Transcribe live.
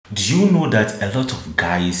Do you know that a lot of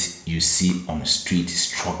guys you see on the street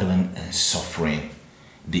struggling and suffering,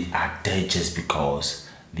 they are there just because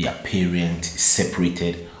their parents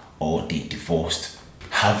separated or they divorced?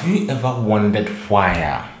 Have you ever wondered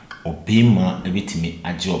why obima ebitimi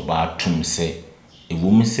aje oba tum se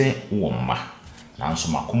ewum se wo ma nanso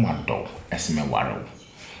makoma do eseme ware wo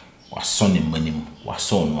waso ne manim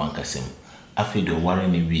waso no ankasem afede ware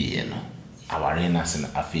ne wiye no aware na se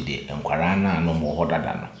na afede enkwara na no mo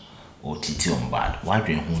hodada no o titi on bad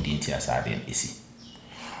wadwen hu di nti asade esi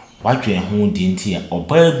wadwen hu di nti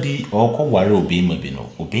oba bi okoware obima bi no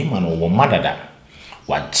obima no wo madada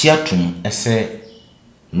wajiatum ese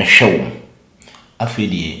mehwe wo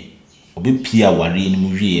afede obi pia ware ni mu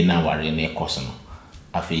wie na ware na ekoso no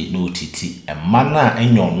afi no titi emma na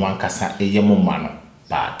enyo no ankasa eyem ma no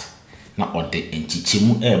bad na ode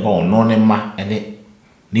enchichemu eba ono ne ma ene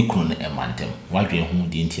ne kunu ne emantem wadwen hu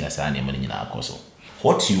di nti asa na ema nyina akoso.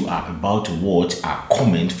 What you are about to watch are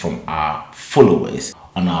comments from our followers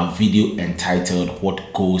on our video entitled What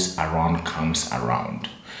Goes Around Comes Around.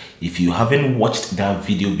 If you haven't watched that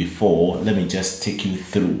video before, let me just take you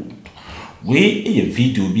through. We a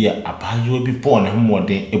video be a abayo be born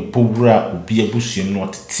homode e bowra obi abusuam no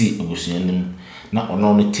tete abusuanim na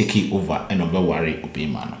ono no take over and obe ware obi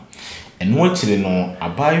ma no. Eno akire no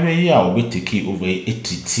abayo yi a obi take over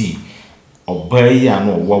etiti obai ya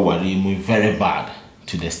no waware mu very bad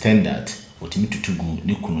to the extent that otimi tutugu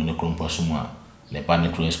ne kunu ne kromposo mu a ne ba ne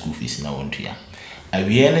cross school fees na wontua.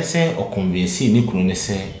 Awie ne se o convince ne kunu ne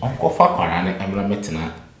se onkofa kwara ne amra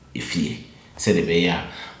metena efie se de be ya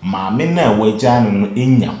maame na wagya no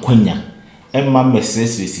enya kwanya emma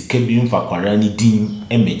mesese sika bi mfa kwara ni din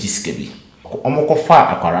emeji sika bi omokofa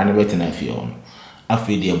akwara ne betena afie on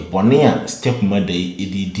afi de bone a stepmother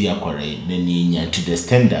edidi akwara na ni nya to the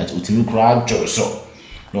standard utimi kura joso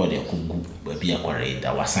no de kugu babi akwara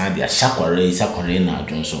da wasan de ahyakwara isa kwara na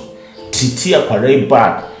adwonso titi akwara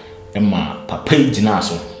bad emma papa gina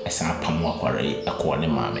so esa pam akwara akọ ne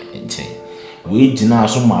maame enche we gina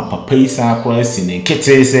so ma papa isa akwa si ne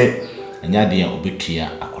kete se anya de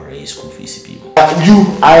obetua akwara school fees people.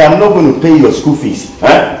 I am not going to pay your school fees.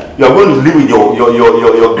 You are going to live with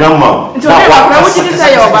your grandma. What did you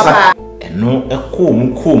say, your papa? No, a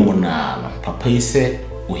comb na papa ise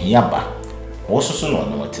ohiaba. Also so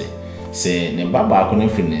no what say ne baba akona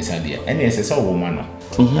fitness idea. Any SS woman no.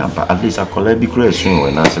 Ohiaba at least I collect the question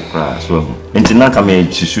when I say crash. So nti na ka me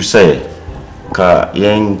chisu say ka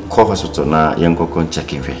yen ko hospital na yen ko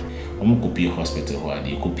check in. Omukopi hospital ho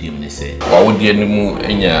ade kopi me say wa wodi animu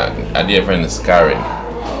enya ade friend scarring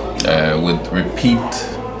with repeat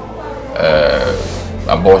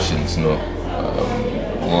abortions no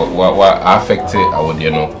what affected our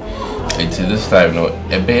dear no until this time no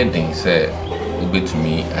a bedding say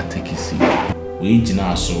ubetumi atake si we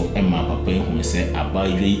gina so emma papa hu say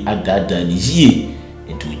abaywe agada ni yie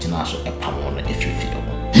into gina so epamo na efifi do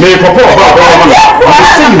me papa ba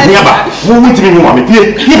say me aba wo witimi ni ma me pie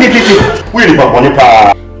we ni papa ni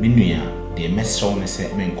pa menua de meso ne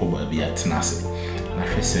say me nko ba bi atena ase na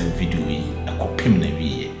hwese video yi akopem na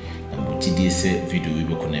wiye Jide se video we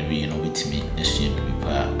be kuna we no wetimi esua bi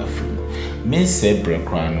pa afru me se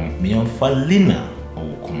brekra no me onfa lina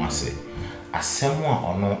o komase asemu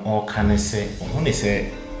a ono o kane se ohu ne se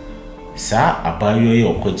sa abayo ye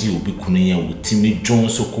okoji obi kunu ya wetimi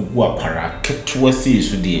dwonso kogu akwara ketua se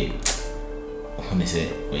su de ohu ne se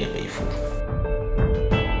o ye beifu.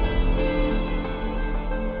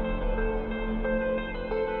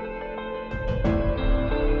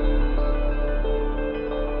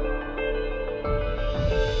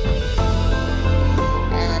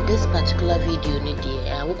 This particular video,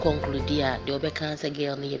 I will conclude here. The other cancer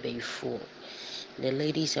girl near bay 4. The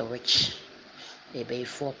ladies are rich. They bay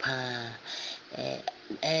 4 pa.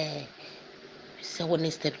 So when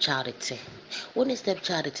is step charity? When is step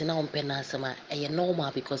charity now on penasama?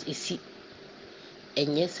 Normal because it's see.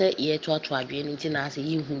 And yes, ye to be an international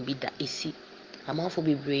you who be that is see. A month for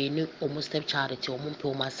be brain almost step charity or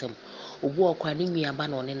mumpo masum. Or walk on me a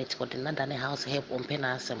ban on it for another house help on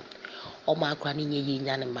penasam. Or my cranny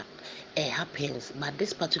yanima. It happens, but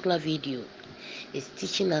this particular video is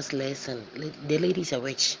teaching us lesson. The ladies are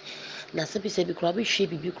rich. Now, some people say because she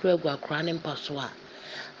be crab or crying paswa.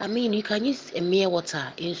 I mean, you can use a mere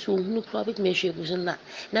water in so no crab measure was not.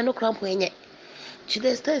 No cramp when yet. To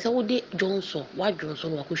the stairs, I would date Johnson. Why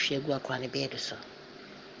Johnson or could she go a crying bed, sir?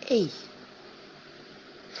 Hey,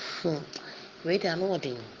 wait, I know what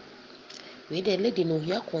we the lady know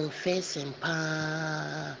here confessing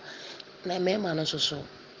pa. Na me man also so.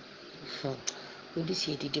 We this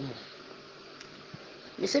year did mo.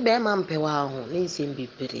 Me say be man pe wa ho, na nsem bi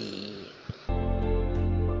pere.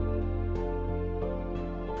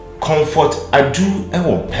 Comfort adu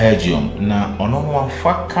ewo Belgium na ono no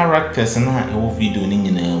afa characters na ewo video ni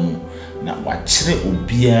nyina mu na wachire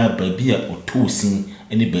obia baabi a otosin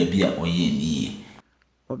ene baabi a oye niye.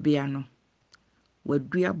 Obia no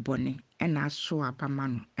wadua bone ena aso abama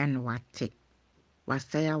no ene wate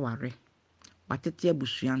wasaya ware watete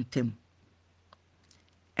abusua ntem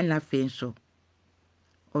ena fe nso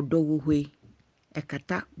odo wohwe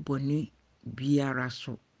ekata boni biara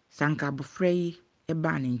so sanka bofra yi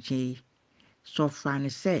eba ne nkyɛn so fa ne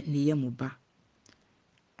se ne yemuba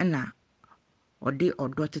ena odi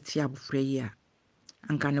odo tete abofra yi a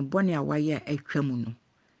anka ne boni a waye atwam no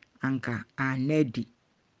anka anadi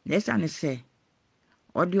nesa ne se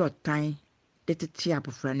odi otan de tete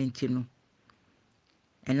abofra ne ntino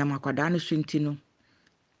enam akwada no so ntino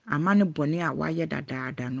ama ne boni a waye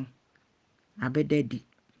dadaada no abedadi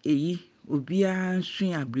eyi obia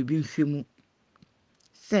nsu abribi mfemu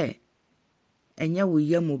se enye wo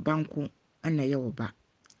yemu banko na ye wo ba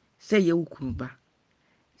se ye wukunu ba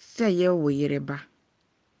se ye wo yereba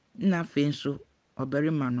na fe nso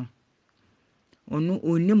obarima no onu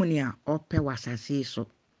onimu ne a ope wasase so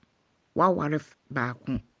waware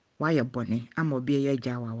baako waye bone ama obia ye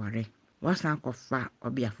gya waware wasan kofa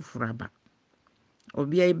obia fufura ba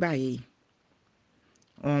obia ibaye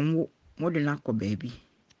onwo mode na ko baabi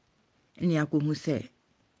eni akohu se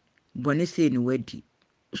bone se ni wadi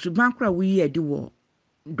suban kra wuyi adi wo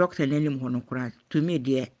doctor nanim hono kra to me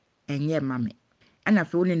de enye mame ana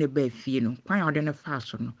fe woni ne ba fie no kwan ode ne fa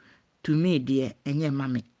so no to me de enye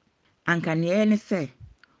mame anka ne ene se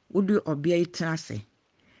wodi obia itena se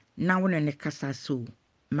na wona ne kasa so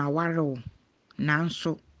ma ware wo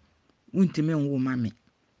nanso wuntime nwo mame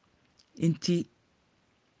nti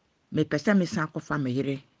me pesa me san kofa me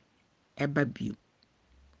yere eba bio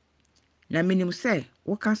na minim se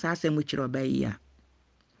wo kan sa asem kire oba yi a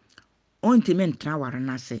ontime ntra ware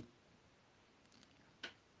na se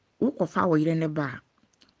wo kofa wo yere ne ba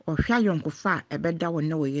ohwa yonkofa ebeda wo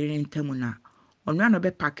ne wo yere ntamu na onu ano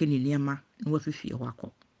be pack ni niema na wafifie ho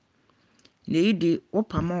akọ na yidi wo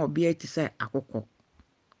pama obia ti se akokọ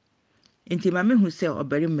nti ma mehu se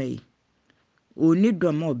obarima yi oni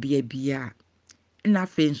do ma obia bia na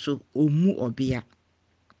fe nso omu obia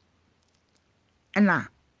na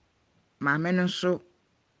ma me no nso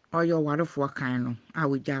oyo warefo kan no a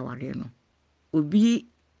wogya ware no obi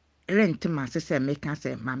rent ma se meka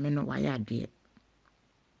se ma me no waya de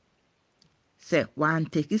se wan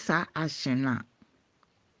take sa action na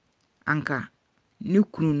anka ne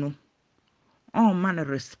kunu no on man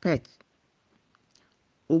respect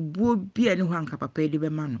obuo bia ne ho anka papa edi be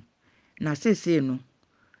ma no na sese no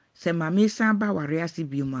se ma me san ba ware ase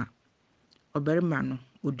bi mu a obarima no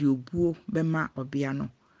odi obuo be ma obia no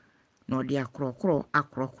na odi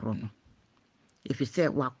akrokro no efi se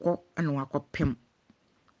wakọ na wakọ pem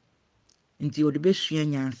nti odi be sua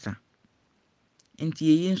nyansa nti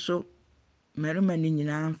yi nso merima ni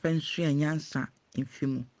nyina mfa nsua nyansa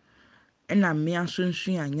mfimu ena mmea nso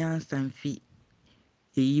nsua nyansa mfi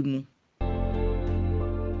eyi mu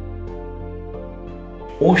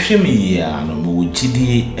Ohwemi ya no mo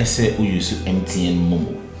gidie ese oyusu MTN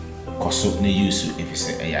momo koso ne yusu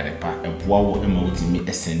efise eyarepa eboa wo ema wotimi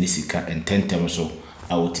esende sika ententem so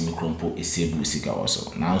a wotimi krompo esebu sika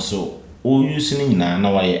woso nanso oyusu ne nyina na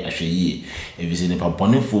waye ahweye efise ne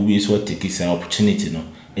paponefo bi so take sa opportunity no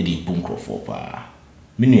e di bunkrofo pa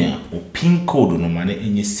menua o pin code no mane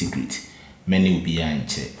enye secret many obi ya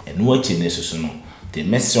nche eno achi ne soso no the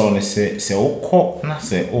message on se okọ na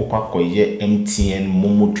se okwakoye MTN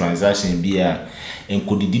momo transaction bia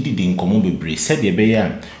enkodididi nkomo bebre se de be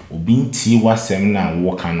ya obi nti wasem na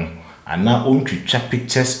woka no ana ontwitwa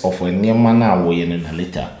pictures of enema na woye na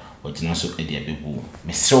later ogina so e de abebu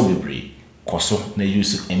mesrew bebre koso na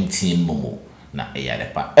use MTN momo na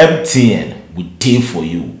eyarepa MTN we dey for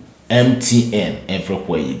you MTN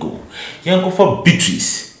everywhere you go yanko for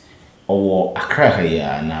Beatrice or Accra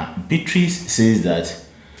here na Beatrice says that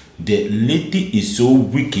the lady is so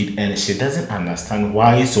wicked and she doesn't understand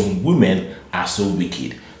why some women are so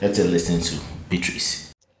wicked. Let's listen to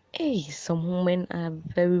Beatrice. Hey, some women are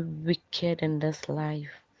very wicked in this life.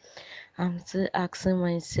 I'm still asking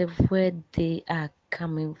myself where they are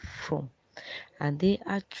coming from. Are they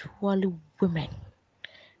actually women?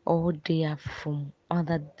 Or they are from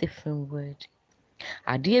other different world?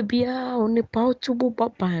 Adeɛ biara onipa otubu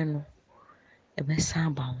papa no ɛbɛsa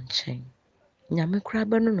aba wo nkyɛn. Nyame koraa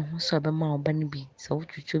bɛno ne ho so ɛbɛma ɔba no bi sɛ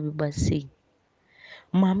wotwitwa bi ba sei.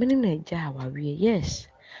 Maame no na agya awareɛ, yes.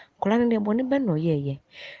 Koraa no deɛ bɔne bɛ na ɔyɛɛyɛ.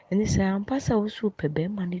 Ɛnti sɛ ampa sɛ wo so wopɛ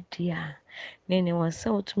bɛrima no di a, na ɛneɛ wɔ sɛ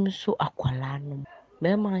wotumi so akwalaa no.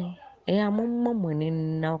 Bɛrima ɛyɛ a momma mo ani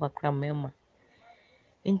nna wo kakra mmarima.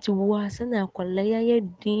 Nti wo ase na akwala ya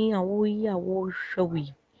din a wo yi a wo hwɛ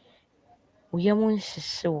wi. Wo yɛ mo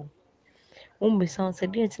nhyehyɛw. Wo mbesa wo sɛ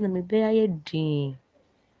deɛ nti na me bɛ ayɛ din.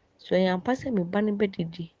 So ɛyɛ ampa sɛ me ba no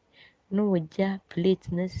bɛdidi na wagya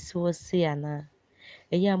plate na sisi hɔ sei ana.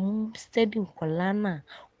 Ɛyɛ a mo steady nkwala na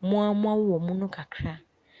mo awo mo no kakra.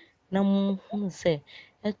 Na mo hunu sɛ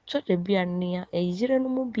ɛtɔ da bi a nea ɛyere no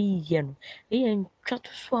mu bi yɛ no. Ɛyɛ ntwa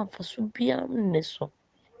to so amfa so biara nne so.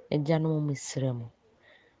 Agya no mo mesrɛ mo.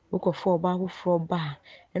 Wokɔfa ɔbaa foforɔ ba a,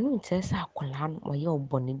 ɛno nkyerɛ sɛ akwalaa no ɔyɛ wo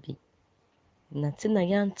bɔne bi. Na te na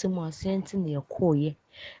yɛante mo ase nti na yɛkɔɔyɛ.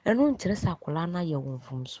 Ɛno nkyerɛ sɛ akwalaa no ayɛ wo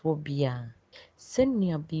mfomsoɔ biara.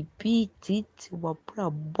 Sɛnea biribi tiiti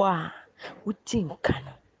w'abrabɔ a woti nka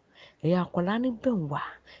no. Ɛyɛ akwalaa no bɛn wo a,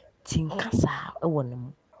 ti nka saa ɛwɔ ne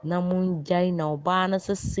mu. Na mongyae na ɔbaa no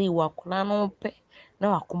sesee w'akwalaa no ho pɛ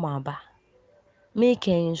na wakoma aba.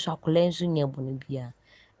 Meekɛn nso akwalaa nso nyɛ bɔne biara.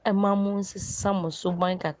 Ɛma mo nsesa mo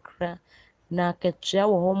suban kakra na akatua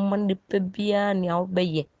wɔ hɔ ma nipa biara nea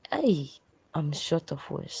wobɛyɛ. Ai, I'm short of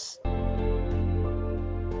words.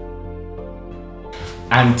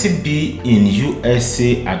 Auntie B in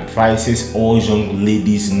USA advises all young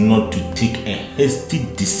ladies not to take a hasty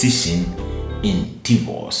decision in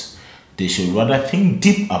divorce. They should rather think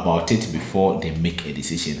deep about it before they make a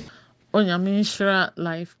decision. Onyamishra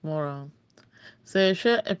life moral. Say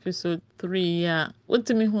share episode 3 ya.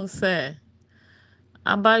 Utimi hu say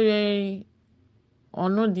abaye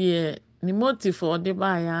ono de ni motive for the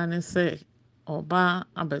ba ya ne say oba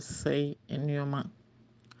abesai enyoma.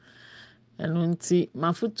 Eno nti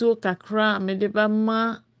mafutuo kakra me de ba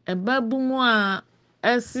ma ebabu mu a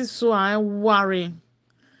esi so a worry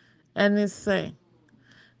ene say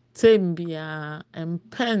tembia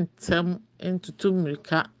empentem entutu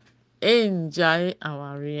mrika enjae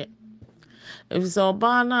aware. Efisɛ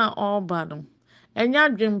ɔbaa no a ɔreba no, ɛnyɛ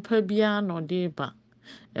adwempa biara na ɔde ba.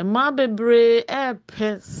 Mmaa bebree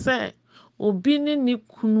ɛɛpɛ sɛ obi ne ne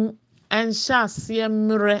kunu nhyɛ aseɛ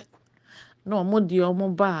mmerɛ na ɔmo de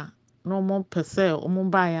ɔmo ba a na ɔmo pɛ sɛ ɔmo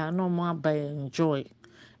baeɛ a na ɔmo aba enjoy.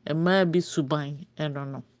 Mmaa bi suban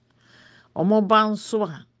ɛno no. Ɔmo ba nso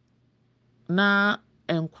a na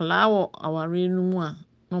nkwadaa wɔ aware no mu a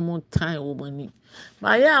na ɔmo tan wɔ ɔmo ani.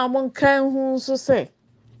 Baayɛ a ɔmo nkan ho nso sɛ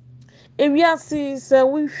ewiase sɛ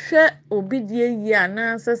wohwɛ obi die yie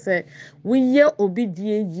anaasɛ sɛ woyɛ obi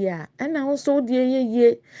die yie a ɛna wo so die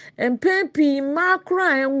yie mpɛn pii mmaa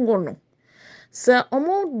koraa ɛnwo no sɛ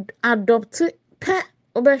ɔmo adopt pɛ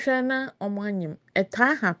wobɛhwɛ na ɔmo anyim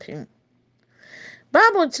ɛtaa happen.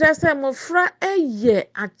 Bible kyerɛ sɛ mmɔfra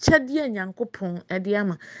ɛyɛ akyɛdeɛ Nyankopɔn ɛde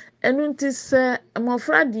ama. Ɛno nti sɛ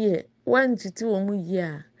mmɔfra deɛ wɔntete wɔn yie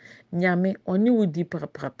a Nyame ɔne wo di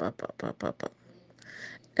papapapapapa.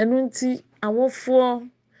 Ɛno nti awofoɔ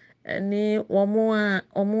ɛne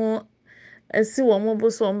wɔn a esi wɔn bo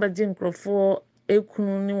so wɔn bɛgye nkurɔfoɔ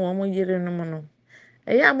ekunu ne wɔn yerenom no.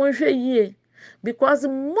 Ɛyɛ a monhwɛ yie because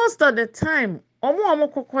most of the time wɔn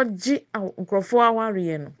kɔkɔ gye nkurɔfoɔ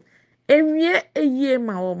awareɛ no ewie eyie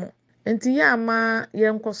ma wɔn. Nti yɛ ama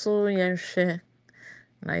yɛnkɔ so yɛnhwɛ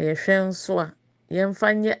na yɛhwɛ nso a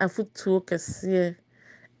yɛmfa nyɛ afutuo kɛseɛ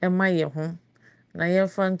ɛma yɛn ho na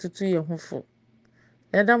yɛmfa ntutu yɛn ho fo.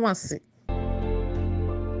 Edamasi.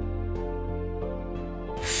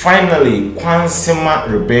 Finally,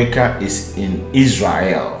 Kwansima Rebecca is in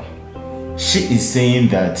Israel. She is saying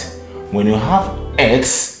that when you have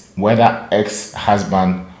ex, whether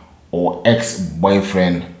ex-husband or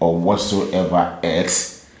ex-boyfriend or whatsoever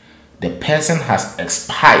ex, the person has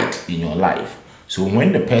expired in your life. So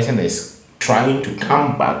when the person is trying to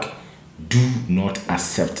come back, do not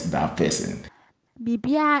accept that person.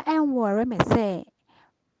 Bibia enwore me say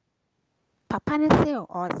papa ne say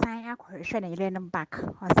or sign akohwehwe na yele no back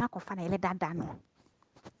or sa kofa na yele dada no.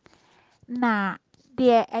 Na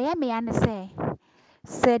de eye me ya ne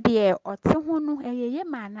say de ote ho no eyeye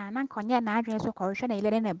ma na nkonye na adwen so kohwehwe na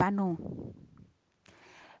yele ne ba no.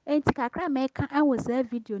 Enti kakra me ka awo say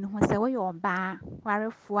video no ho say we oba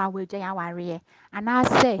warefo a wagya ya ware ana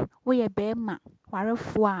say we ye be ma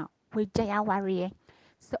warefo a wagya ya ware.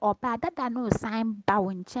 Se oba dada no sign ba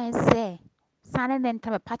wo nchen say sane ne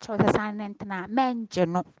ntama pacho say sane ne ntana menje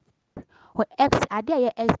no o ex ade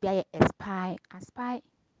ye ex bia ye aspy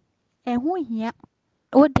ehun hia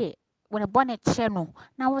wo de when born che no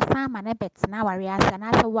na wo san ma ne betena ware ase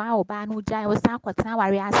na say wa oba no gya wo san kwotena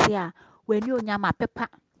ware ase a wani onyama pepa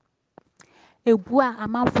egu a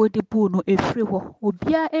amanfo de bu no efiri ho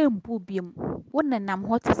obia embu biem wo nenam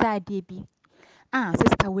ho te say ade bi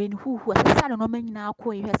sister we ni huhu sister no ma nyina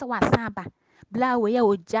akọ ehwe say wa san ba bla we ya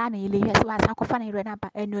oja na ile hwe so asa kofa na ire na ba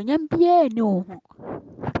enuonyam bia ni wo ho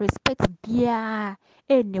respect bia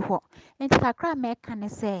eni ho enti kakra me ka ne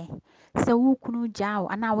se wo kunu jawo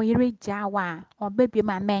ana wo yire jawo a obabi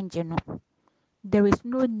ma menje no there is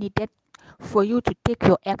no needed for you to take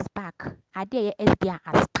your ex back ade ye ex bia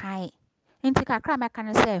aspire enti kakra me ka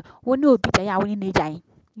ne wo ne obi ja ya wo ne jai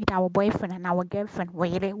with our boyfriend and our girlfriend wo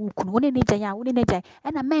yire wo kunu wo ne jai ya wo ne jai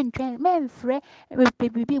ena menfre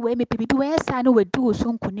bibi we sa no we do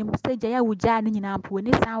so nkunim se jai ya wo ja ne nyina mpo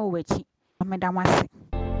ne sa wo wachi medam ase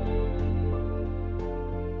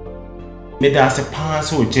Meda ase paa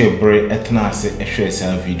so je bre etna ase ehwe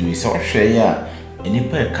sa video so hwe ya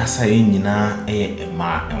enipa kasa ye nyina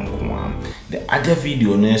ema enkoa. The other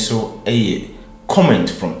video ne so comment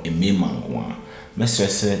from a mema enkoa.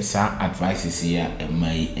 Mesese sa advices here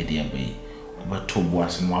emai ediabai. Obato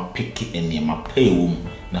boas no pick enema payum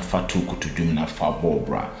na fatu kutudum na fa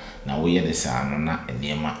bobra na wo ye de sa no na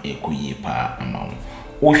enema ekoyi pa amawo.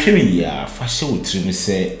 O hwe ya fa hye wotrim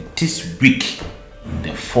say this week the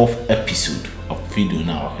 4th episode of video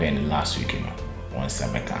now here in the last week once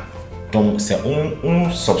Sabeka. Don't say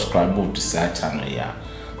subscribe to this channel here.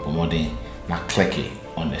 But more than now click it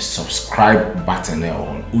on the subscribe button there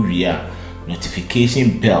on Uria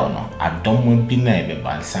notification bell no. I don't want be na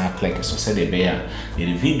but say click so say the bear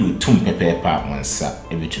the video tum pepe pa once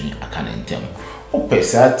everything I can tell. O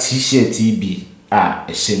pesa t-shirt be a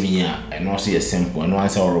shemia and also a simple and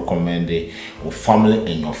once I recommend your family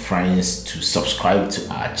and your friends to subscribe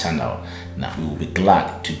to our channel. Now we will be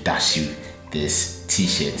glad to dash you this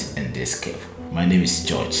t-shirt and this cap. My name is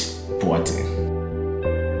George Boateng.